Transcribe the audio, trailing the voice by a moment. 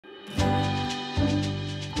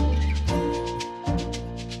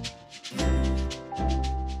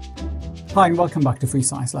Hi and welcome back to Free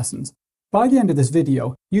Science Lessons. By the end of this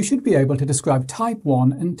video, you should be able to describe type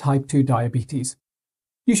 1 and type 2 diabetes.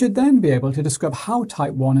 You should then be able to describe how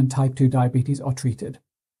type 1 and type 2 diabetes are treated.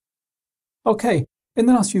 Okay, in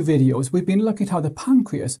the last few videos, we've been looking at how the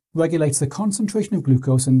pancreas regulates the concentration of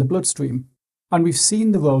glucose in the bloodstream, and we've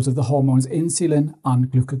seen the roles of the hormones insulin and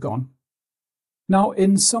glucagon. Now,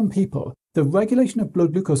 in some people, the regulation of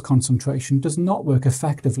blood glucose concentration does not work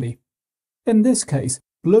effectively. In this case,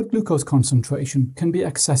 blood glucose concentration can be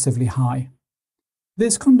excessively high.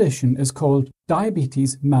 This condition is called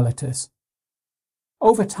diabetes mellitus.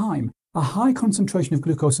 Over time, a high concentration of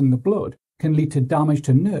glucose in the blood can lead to damage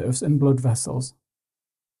to nerves and blood vessels.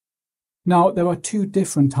 Now, there are two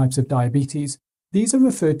different types of diabetes. These are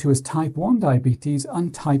referred to as type 1 diabetes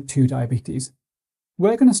and type 2 diabetes.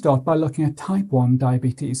 We're going to start by looking at type 1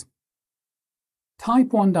 diabetes.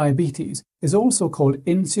 Type 1 diabetes is also called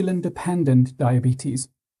insulin-dependent diabetes.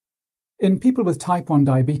 In people with type 1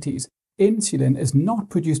 diabetes, insulin is not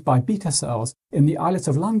produced by beta cells in the islets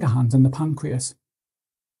of Langerhans in the pancreas.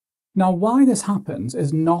 Now, why this happens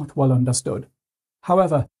is not well understood.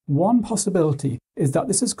 However, one possibility is that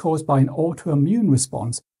this is caused by an autoimmune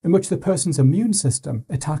response in which the person's immune system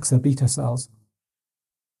attacks their beta cells.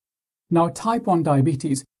 Now, type 1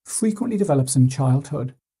 diabetes frequently develops in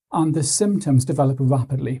childhood, and the symptoms develop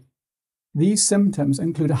rapidly. These symptoms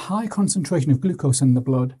include a high concentration of glucose in the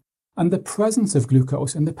blood and the presence of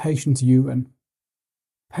glucose in the patient's urine.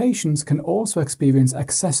 Patients can also experience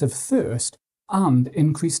excessive thirst and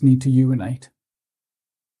increased need to urinate.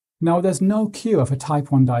 Now, there's no cure for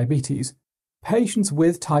type 1 diabetes. Patients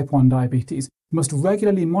with type 1 diabetes must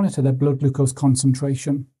regularly monitor their blood glucose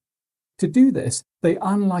concentration. To do this, they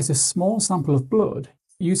analyze a small sample of blood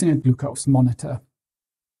using a glucose monitor.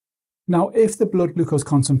 Now, if the blood glucose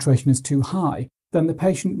concentration is too high, then the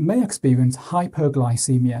patient may experience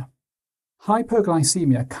hyperglycemia.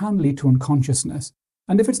 Hyperglycemia can lead to unconsciousness,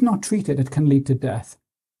 and if it's not treated, it can lead to death.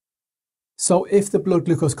 So if the blood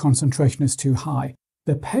glucose concentration is too high,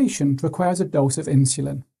 the patient requires a dose of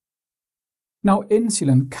insulin. Now,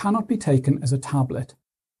 insulin cannot be taken as a tablet.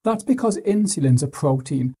 That's because insulin is a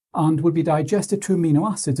protein and would be digested to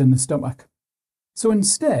amino acids in the stomach. So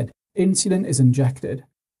instead, insulin is injected,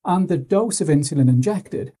 and the dose of insulin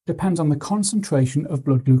injected depends on the concentration of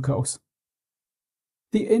blood glucose.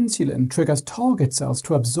 The insulin triggers target cells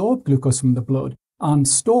to absorb glucose from the blood and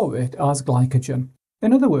store it as glycogen.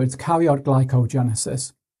 In other words, carry out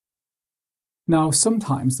glycogenesis. Now,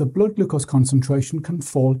 sometimes the blood glucose concentration can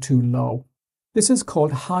fall too low. This is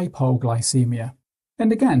called hypoglycemia.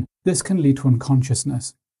 And again, this can lead to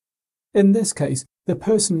unconsciousness. In this case, the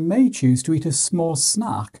person may choose to eat a small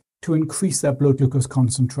snack to increase their blood glucose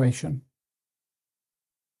concentration.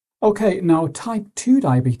 Okay, now type 2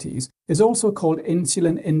 diabetes is also called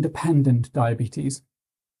insulin-independent diabetes.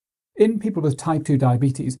 In people with type 2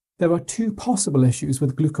 diabetes, there are two possible issues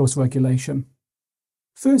with glucose regulation.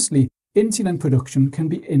 Firstly, insulin production can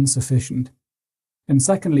be insufficient. And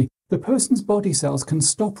secondly, the person's body cells can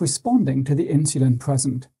stop responding to the insulin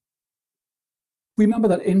present. Remember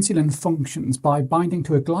that insulin functions by binding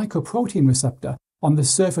to a glycoprotein receptor on the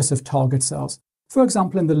surface of target cells, for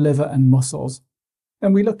example in the liver and muscles,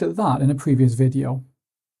 and we looked at that in a previous video.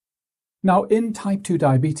 Now, in type 2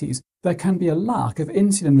 diabetes, there can be a lack of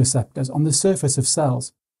insulin receptors on the surface of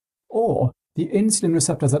cells, or the insulin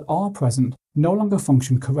receptors that are present no longer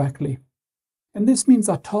function correctly. And this means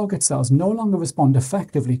that target cells no longer respond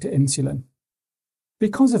effectively to insulin.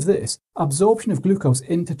 Because of this, absorption of glucose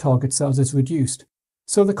into target cells is reduced,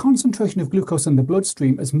 so the concentration of glucose in the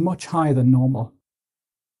bloodstream is much higher than normal.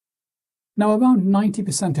 Now, around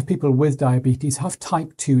 90% of people with diabetes have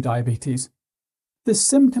type 2 diabetes. The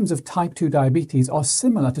symptoms of type 2 diabetes are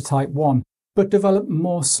similar to type 1, but develop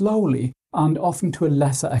more slowly and often to a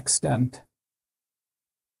lesser extent.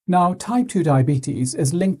 Now, type 2 diabetes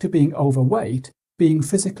is linked to being overweight, being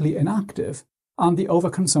physically inactive, and the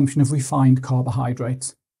overconsumption of refined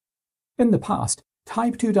carbohydrates. In the past,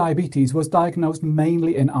 type 2 diabetes was diagnosed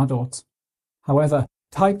mainly in adults. However,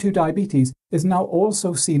 type 2 diabetes is now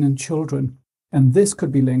also seen in children, and this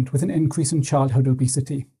could be linked with an increase in childhood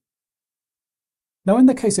obesity. Now, in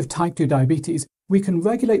the case of type 2 diabetes, we can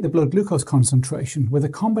regulate the blood glucose concentration with a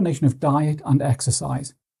combination of diet and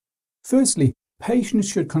exercise. Firstly, patients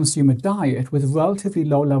should consume a diet with relatively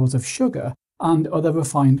low levels of sugar and other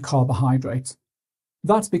refined carbohydrates.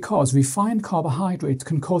 That's because refined carbohydrates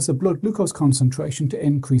can cause the blood glucose concentration to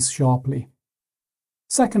increase sharply.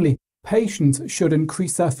 Secondly, patients should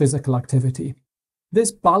increase their physical activity.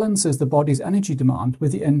 This balances the body's energy demand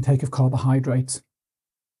with the intake of carbohydrates.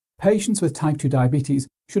 Patients with type 2 diabetes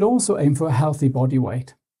should also aim for a healthy body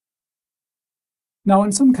weight. Now,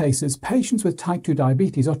 in some cases, patients with type 2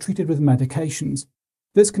 diabetes are treated with medications.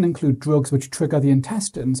 This can include drugs which trigger the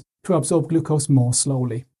intestines to absorb glucose more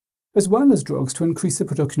slowly, as well as drugs to increase the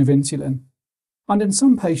production of insulin. And in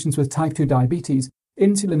some patients with type 2 diabetes,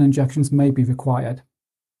 insulin injections may be required.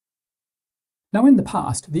 Now, in the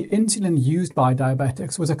past, the insulin used by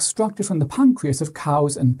diabetics was extracted from the pancreas of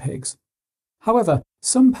cows and pigs. However,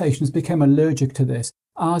 some patients became allergic to this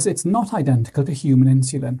as it's not identical to human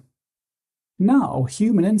insulin. Now,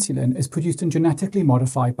 human insulin is produced in genetically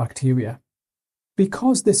modified bacteria.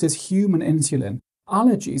 Because this is human insulin,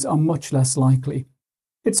 allergies are much less likely.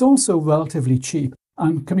 It's also relatively cheap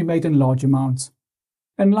and can be made in large amounts.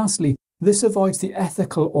 And lastly, this avoids the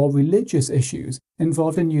ethical or religious issues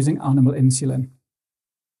involved in using animal insulin.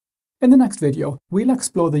 In the next video, we'll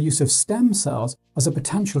explore the use of stem cells as a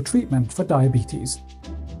potential treatment for diabetes.